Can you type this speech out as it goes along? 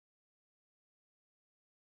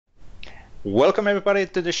Welcome everybody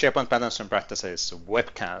to the SharePoint Patterns and Practices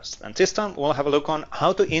webcast. And this time we'll have a look on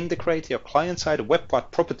how to integrate your client-side web part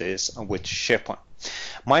properties with SharePoint.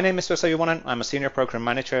 My name is Vesa Juvonen. I'm a Senior Program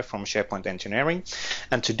Manager from SharePoint Engineering.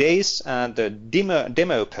 And today's the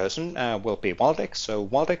demo person will be Waldek. So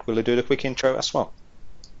Waldek, will you do the quick intro as well?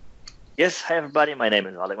 Yes, hi everybody. My name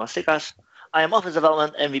is Waldek Mastikas. I am Office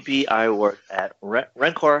Development MVP. I work at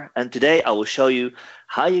Rancor, and today I will show you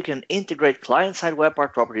how you can integrate client-side web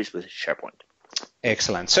part properties with SharePoint.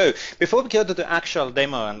 Excellent. So before we go to the actual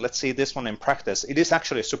demo and let's see this one in practice, it is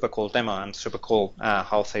actually a super cool demo and super cool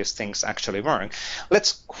how these things actually work.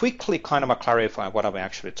 Let's quickly kind of clarify what are we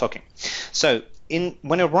actually talking. So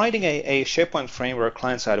when you're writing a SharePoint framework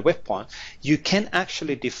client-side web part, you can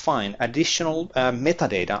actually define additional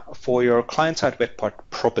metadata for your client-side web part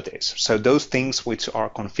properties. So those things which are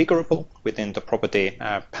configurable within the property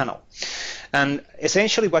panel. And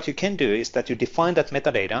essentially what you can do is that you define that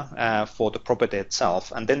metadata for the property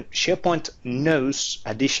itself, and then SharePoint knows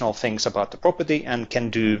additional things about the property and can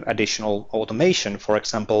do additional automation. For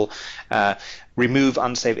example, remove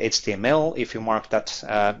unsafe HTML if you mark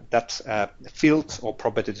that field or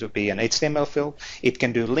property to be an HTML field. It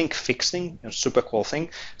can do link fixing, a super cool thing.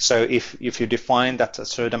 So if you define that a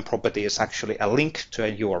certain property is actually a link to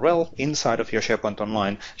a URL inside of your SharePoint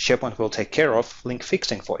Online, SharePoint will take care of link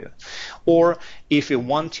fixing for you. Or if you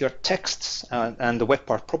want your texts and the web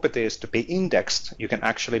part properties to be indexed, you can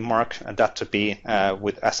actually mark that to be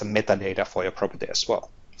as a metadata for your property as well.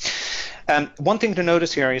 One thing to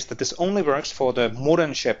notice here is that this only works for the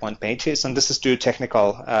modern SharePoint pages, and this is due to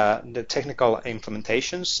the technical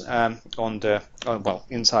implementations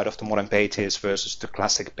inside of the modern pages versus the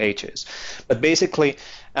classic pages. But basically,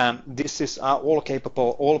 this is all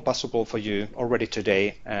capable, all possible for you already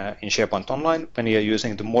today in SharePoint Online when you're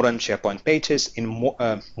using the modern SharePoint pages in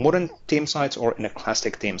modern team sites or in a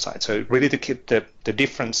classic team site. So really the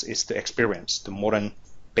difference is the experience, the modern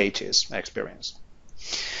pages experience.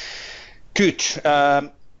 Good.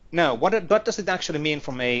 Now, what does it actually mean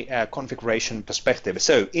from a configuration perspective?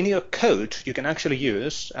 So in your code, you can actually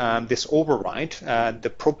use this override, the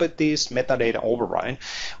properties metadata override,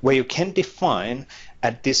 where you can define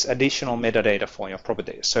this additional metadata for your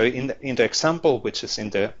properties. So in the example, which is in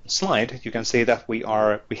the slide, you can see that we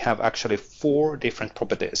have actually 4 different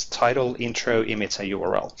properties: title, intro, image, and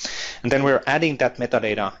URL. And then we're adding that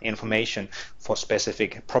metadata information for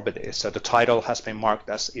specific properties. So the title has been marked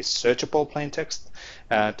as is searchable plain text.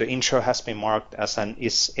 The intro has been marked as an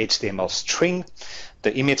is HTML string.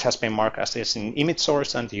 The image has been marked as is an image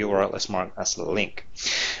source, and the URL is marked as a link.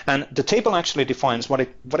 And the table actually defines what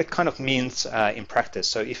it kind of means in practice.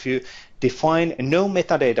 So if you define no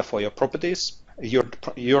metadata for your properties,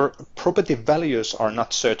 your property values are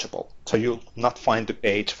not searchable. So you'll not find the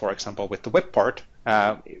page, for example, with the web part,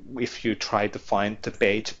 if you try to find the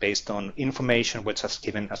page based on information which is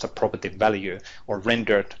given as a property value or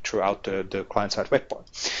rendered throughout the client-side web part.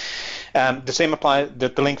 The same applies, the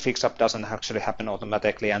link fix-up doesn't actually happen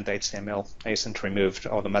automatically, and the HTML isn't removed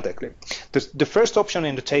automatically. The first option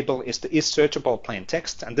in the table is the is searchable plain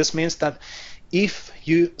text, and this means that if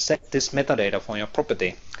you set this metadata for your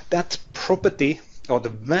property, that property or the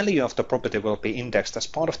value of the property will be indexed as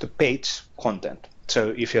part of the page content.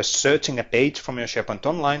 So if you're searching a page from your SharePoint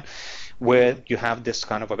Online where you have this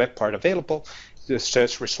kind of a web part available, the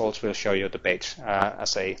search results will show you the page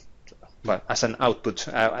as an output,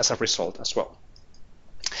 as a result as well.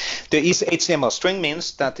 The is HTML string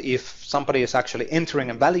means that if somebody is actually entering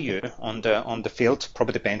a value on the field,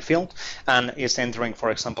 property pane field, and is entering, for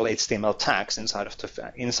example, HTML tags inside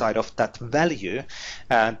of that value,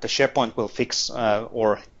 the SharePoint will fix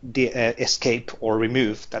or escape or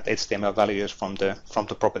remove that HTML values from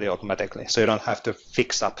the property automatically. So you don't have to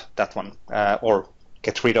fix up that one or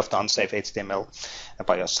get rid of the unsafe HTML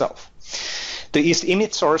by yourself. The is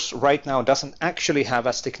image source right now doesn't actually have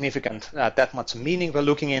a significant that much meaning. We're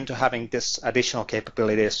looking into having this additional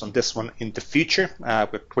capabilities on this one in the future.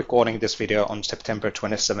 We're recording this video on September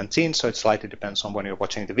 2017, so it slightly depends on when you're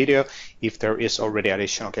watching the video if there is already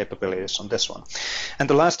additional capabilities on this one. And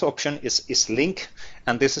the last option is link,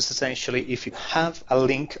 and this is essentially if you have a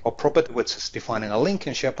link or property which is defining a link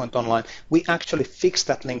in SharePoint Online, we actually fix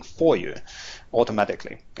that link for you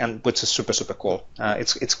automatically, and which is super cool.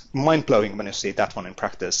 It's mind-blowing when you see that one in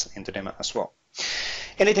practice in the demo as well.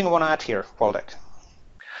 Anything you want to add here, Waldek?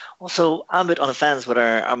 Also, I'm a bit on the fence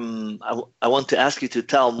whether I want to ask you to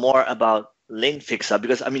tell more about link fix-up,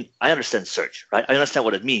 because I understand search, right? I understand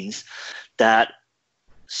what it means, that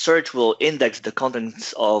search will index the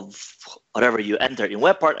contents of whatever you enter in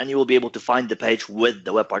web part, and you will be able to find the page with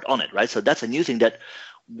the web part on it, right? So that's a new thing that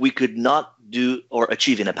we could not do or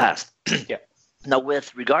achieve in the past. Yeah. Now,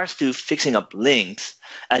 with regards to fixing up links,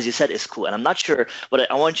 as you said, is cool. And I'm not sure, but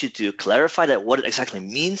I want you to clarify that what it exactly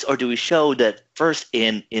means, or do we show that first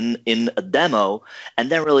in a demo and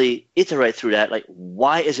then really iterate through that? Like,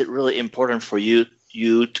 why is it really important for you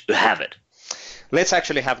to have it? Let's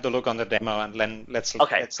actually have the look on the demo, and then let's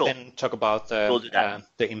then talk about the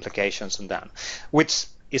implications and that, which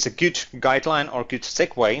is a good guideline or good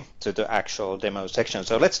segue to the actual demo section.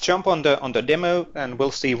 So let's jump on the demo, and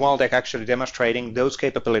we'll see Waldek actually demonstrating those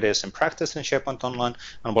capabilities in practice in SharePoint Online,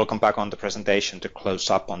 and we'll come back on the presentation to close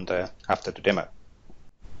up on after the demo.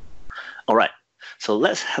 All right. So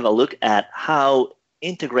let's have a look at how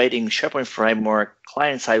integrating SharePoint Framework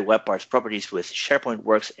client-side web parts properties with SharePoint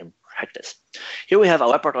works in practice. Here we have a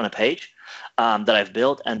web part on a page that I've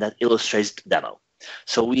built and that illustrates the demo.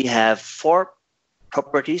 So we have 4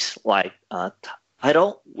 properties like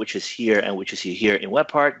title, which is here and which you see here in web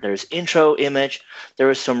part. There's intro image. There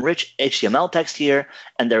is some rich HTML text here,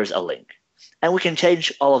 and there is a link. And we can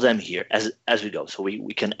change all of them here as we go. So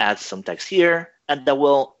we can add some text here, and that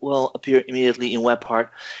will appear immediately in web part.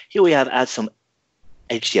 Here we have add some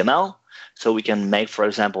HTML. So we can make, for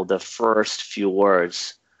example, the first few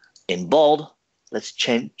words in bold. Let's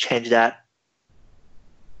change that.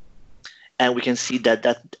 And we can see that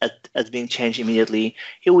that's being changed immediately.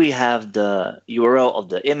 Here we have the URL of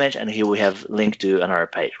the image, and here we have link to another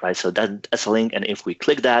page, right? So that's a link, and if we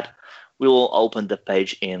click that, we will open the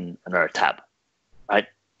page in another tab, right?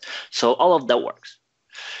 So all of that works.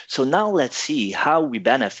 So now let's see how we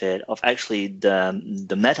benefit of actually the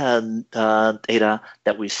metadata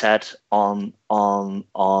that we set on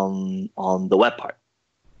the web part.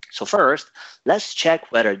 So first, let's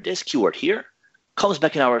check whether this keyword here comes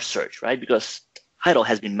back in our search, right? Because title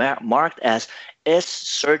has been marked as is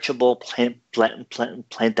searchable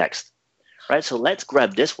plain text, right? So let's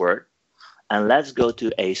grab this word and let's go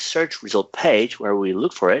to a search result page where we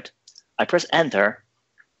look for it. I press enter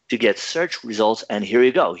to get search results, and here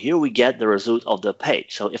we go. Here we get the result of the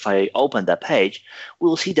page. So if I open that page, we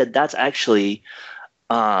will see that that's actually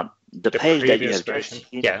the page that you have just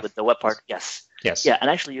seen with the web part. Yes. Yeah, and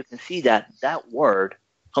actually you can see that that word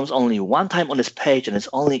comes only one time on this page, and it's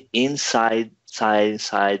only inside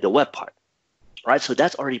the web part, right? So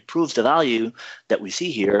that already proves the value that we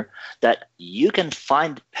see here, that you can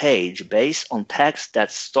find the page based on text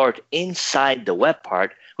that's stored inside the web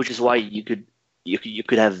part, which is why you could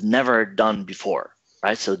have never done before,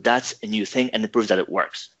 right? So that's a new thing, and it proves that it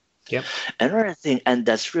works. Yep. Another thing, and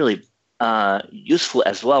that's really useful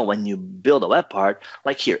as well when you build a web part,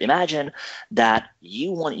 like here, imagine that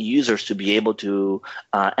you want users to be able to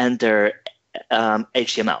enter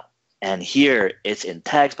HTML. And here it's in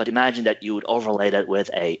text, but imagine that you would overlay that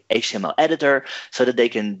with a HTML editor so that they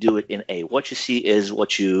can do it in a what you see is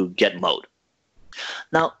what you get mode.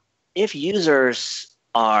 Now, if users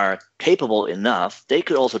are capable enough, they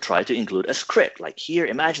could also try to include a script. Like here,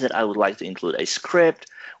 imagine that I would like to include a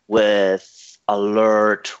script with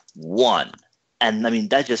alert 1. And I mean,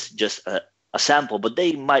 that's just a sample, but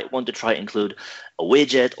they might want to try include a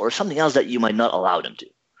widget or something else that you might not allow them to.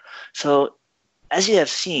 So as you have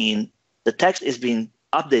seen, the text is being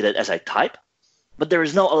updated as I type, but there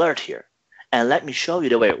is no alert here. And let me show you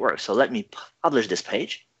the way it works. So let me publish this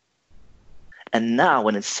page. And now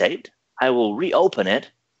when it's saved, I will reopen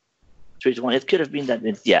it. 3 to 1. It could have been that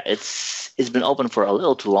it's been open for a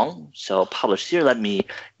little too long. So publish here. Let me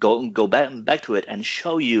go back to it and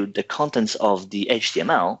show you the contents of the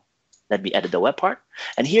HTML. Let me edit the web part.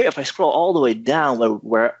 And here, if I scroll all the way down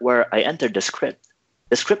where I entered the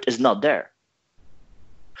script is not there.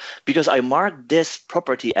 Because I marked this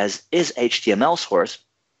property as is HTML source,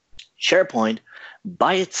 SharePoint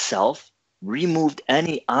by itself removed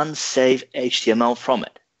any unsaved HTML from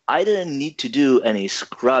it. I didn't need to do any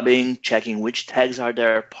scrubbing, checking which tags are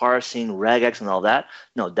there, parsing, regex, and all that.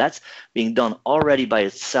 No, that's being done already by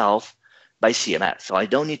itself by CMS. So I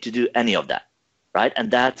don't need to do any of that, right?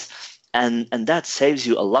 And that saves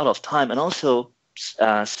you a lot of time, and also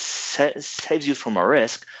saves you from a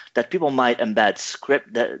risk that people might embed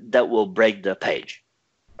script that will break the page,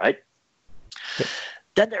 right? Yeah.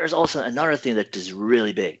 Then there's also another thing that is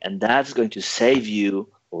really big, and that's going to save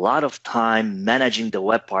you a lot of time managing the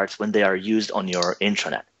web parts when they are used on your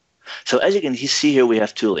intranet. So as you can see here, we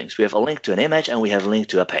have 2 links. We have a link to an image and we have a link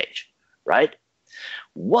to a page, right?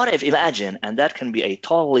 What if, imagine, and that can be a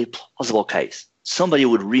totally plausible case, somebody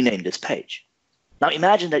would rename this page. Now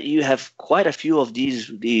imagine that you have quite a few of these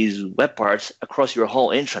web parts across your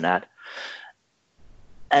whole intranet,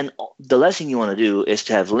 and the last thing you want to do is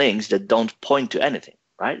to have links that don't point to anything,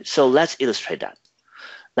 right? So let's illustrate that.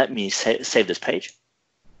 Let me save this page.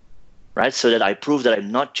 right? So that I prove that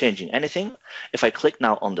I'm not changing anything. If I click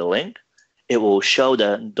now on the link, it will show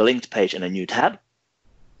the linked page in a new tab.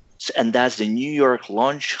 And that's the New York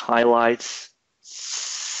launch highlights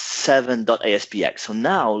 7.aspx. So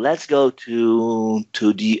now let's go to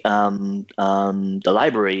the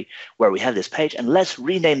library where we have this page, and let's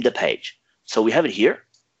rename the page. So we have it here.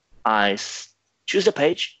 I choose the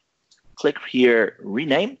page, click here,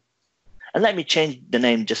 rename, and let me change the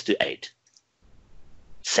name just to 8.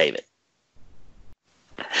 Save it.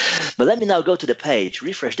 But let me now go to the page,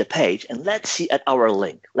 refresh the page, and let's see at our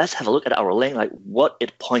link. Let's have a look at our link, like what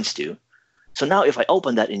it points to. So now if I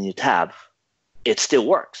open that in a new tab, it still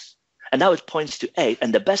works. And now it points to 8.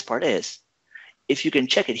 And the best part is, if you can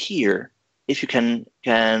check it here, if you can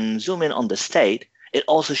zoom in on the state, it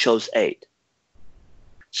also shows 8.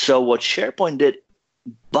 So what SharePoint did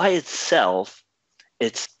by itself,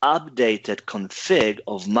 it's updated config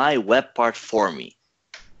of my web part for me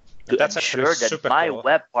to ensure that my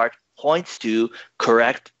web part points to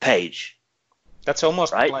correct page. That's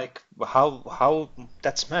almost like how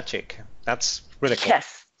that's magic. That's really cool.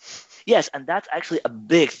 Yes, and that's actually a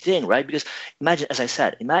big thing, right? Because imagine, as I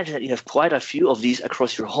said, imagine that you have quite a few of these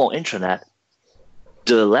across your whole intranet.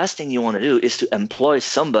 The last thing you want to do is to employ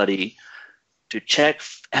somebody to check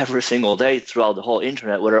every single day throughout the whole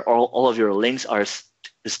intranet whether all of your links are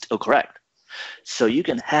still correct. So you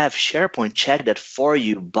can have SharePoint check that for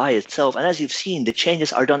you by itself. And as you've seen, the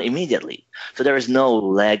changes are done immediately. So there is no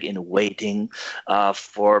lag in waiting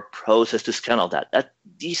for process to scan all that.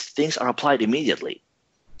 These things are applied immediately.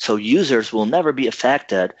 So users will never be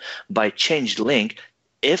affected by changed link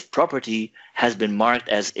if property has been marked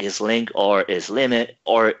as is link or is limit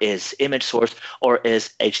or is image source or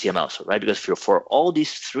is HTML source, right? Because for all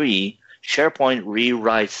these three, SharePoint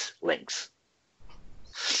rewrites links.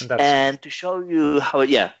 And to show you how,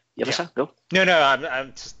 go. No,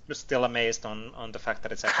 I'm just still amazed on the fact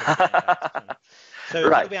that it's actually doing that.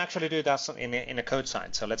 So how do we actually do that in a code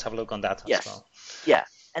side? So let's have a look on that as well. Yeah,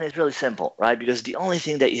 and it's really simple, right? Because the only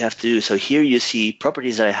thing that you have to do, so here you see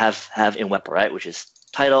properties that I have in Web, right? Which is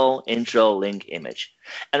title, intro, link, image.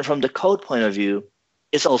 And from the code point of view,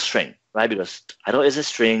 it's all string, right? Because title is a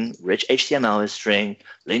string, rich HTML is string,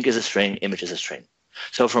 link is a string, image is a string.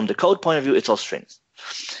 So from the code point of view, it's all strings,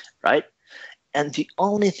 right? And the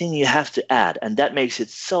only thing you have to add, and that makes it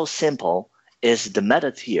so simple, is the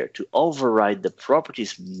method here to override the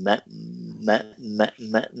properties metadata.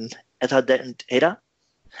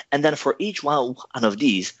 And then for each one of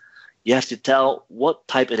these, you have to tell what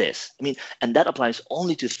type it is. And that applies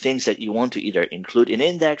only to things that you want to either include in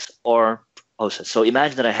index or process. So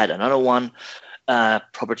imagine that I had another one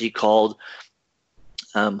property called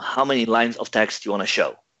how many lines of text you want to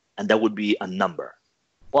show, and that would be a number.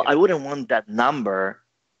 Well, I wouldn't want that number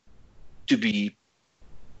to be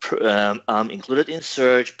included in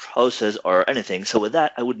search, process, or anything. So with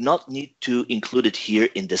that, I would not need to include it here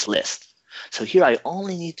in this list. So here I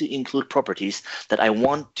only need to include properties that I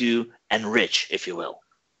want to enrich, if you will.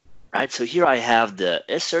 Right? So here I have the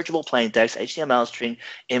searchable plain text, HTML string,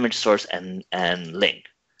 image source, and link.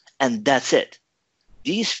 And that's it.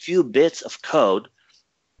 These few bits of code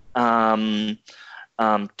tell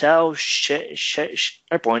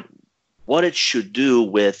SharePoint what it should do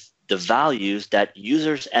with the values that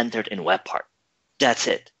users entered in WebPart. That's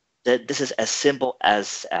it. This is as simple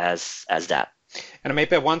as that. And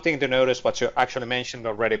maybe one thing to notice, what you actually mentioned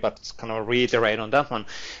already, but it's kind of reiterate on that one.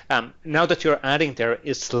 Now that you're adding there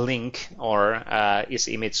is link or is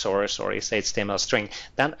image source or is HTML string,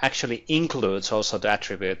 that actually includes also the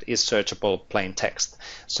attribute is searchable plain text.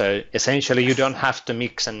 So essentially you don't have to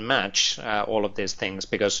mix and match all of these things,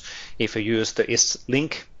 because if you use the is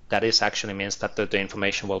link, that is actually means that the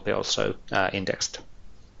information will be also indexed.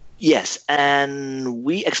 Yes, and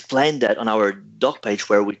we explained that on our doc page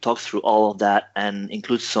where we talk through all of that and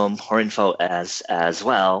include some more info as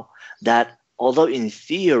well, that although in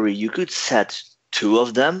theory you could set two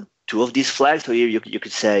of these flags, so here you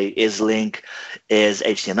could say is link, is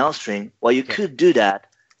HTML string. Well, you could do that.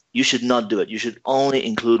 You should not do it. You should only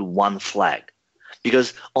include one flag,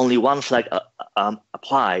 because only one flag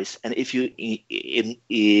applies. And if you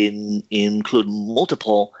include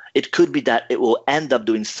multiple, it could be that it will end up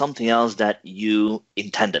doing something else that you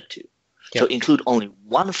intended to. So include only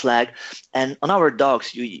one flag. And on our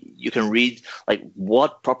docs, you can read like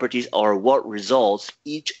what properties or what results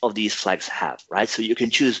each of these flags have, right? So you can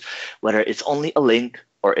choose whether it's only a link,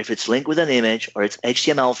 or if it's linked with an image, or it's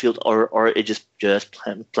HTML field, or it just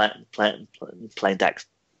plain text.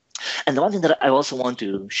 And the one thing that I also want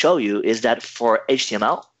to show you is that for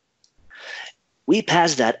HTML, we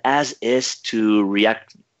pass that as is to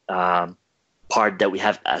React part that we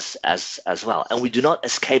have as well, and we do not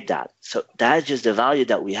escape that. So that's just the value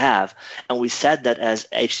that we have, and we set that as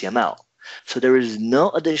HTML. So there is no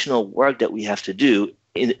additional work that we have to do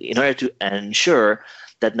in order to ensure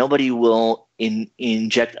that nobody will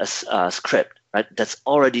inject a script, right? That's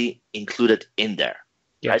already included in there,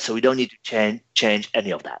 yeah. Right? So we don't need to change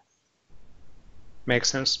any of that. Makes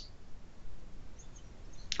sense.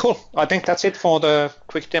 Cool. I think that's it for the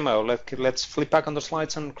quick demo. Let's flip back on the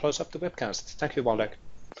slides and close up the webcast. Thank you, Waldek.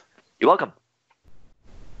 You're welcome.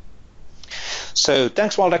 So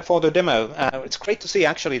thanks, Waldek, for the demo. It's great to see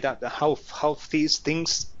actually that how these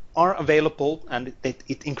things are available, and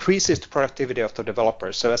it increases the productivity of the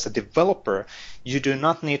developer. So as a developer, you do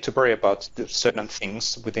not need to worry about certain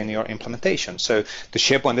things within your implementation. So the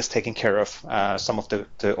SharePoint is taking care of some of the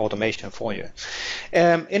automation for you.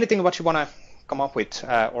 Anything what you want to come up with,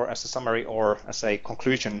 or as a summary or as a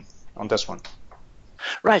conclusion on this one?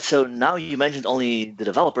 Right. So now you mentioned only the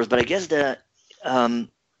developers, but I guess the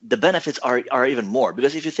benefits are even more,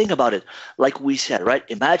 because if you think about it, like we said, right?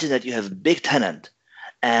 Imagine that you have a big tenant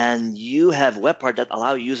and you have web part that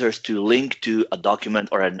allow users to link to a document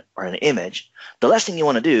or an image. The last thing you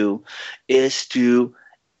want to do is to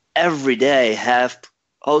every day have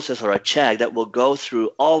process or a check that will go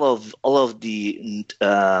through all of the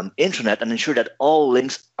intranet and ensure that all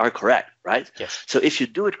links are correct, right? Yes. So if you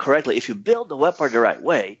do it correctly, if you build the web part the right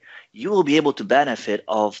way, you will be able to benefit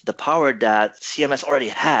of the power that CMS already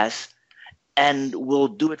has and will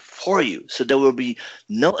do it for you. So there will be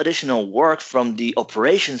no additional work from the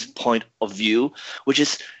operations point of view, which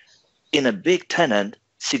is in a big tenant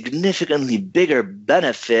significantly bigger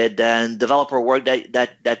benefit than developer work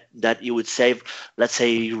that you would save, let's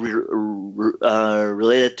say,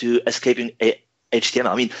 related to escaping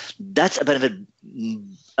HTML. I mean, that's a benefit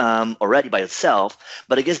already by itself,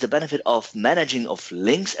 but I guess the benefit of managing of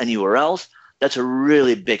links and URLs, that's a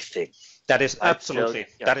really big thing. That is absolutely,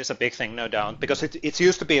 that is a big thing, no doubt, because it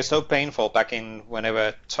used to be so painful back in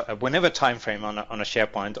whenever time frame on a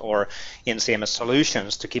SharePoint or in CMS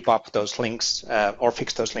solutions to keep up those links or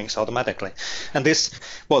fix those links automatically. And this,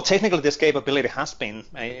 well, technically this capability has been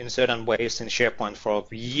in certain ways in SharePoint for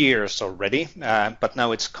years already, but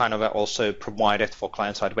now it's kind of also provided for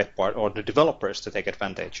client-side web part or the developers to take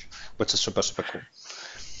advantage, which is super, super cool.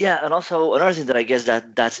 Yeah, and also another thing that I guess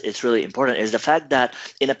it's really important is the fact that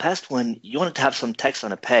in the past, when you wanted to have some text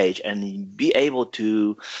on a page and be able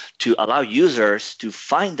to allow users to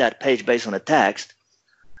find that page based on the text,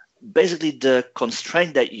 basically the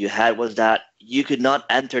constraint that you had was that you could not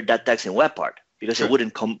enter that text in web part because it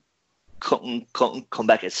wouldn't come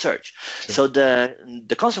back at search. Sure. So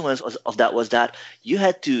the consequence of that was that you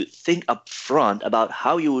had to think up front about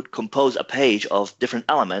how you would compose a page of different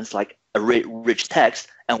elements like a rich text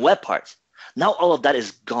and web parts. Now all of that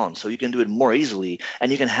is gone, so you can do it more easily,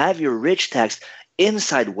 and you can have your rich text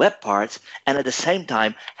inside web parts and at the same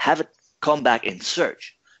time have it come back in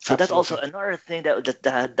search. So Absolutely. That's also another thing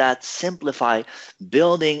that simplify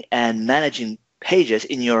building and managing pages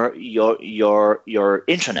in your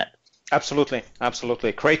intranet. Absolutely,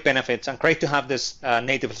 absolutely. Great benefits, and great to have this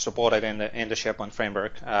natively supported in the SharePoint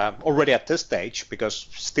framework already at this stage, because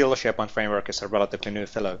still the SharePoint framework is a relatively new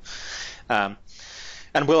fellow.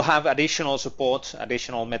 And we'll have additional support,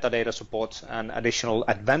 additional metadata support, and additional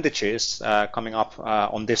advantages coming up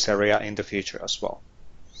on this area in the future as well.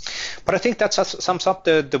 But I think that sums up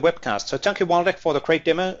the webcast. So thank you, Waldek, for the great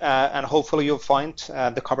demo, and hopefully you'll find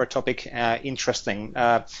the cover topic interesting.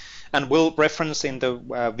 And we'll reference in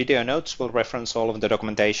the video notes, we'll reference all of the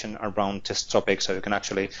documentation around this topic so you can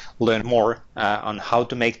actually learn more on how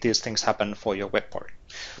to make these things happen for your web part.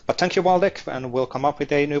 But thank you, Waldek, and we'll come up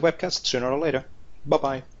with a new webcast sooner or later.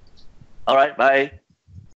 Bye-bye. All right, bye.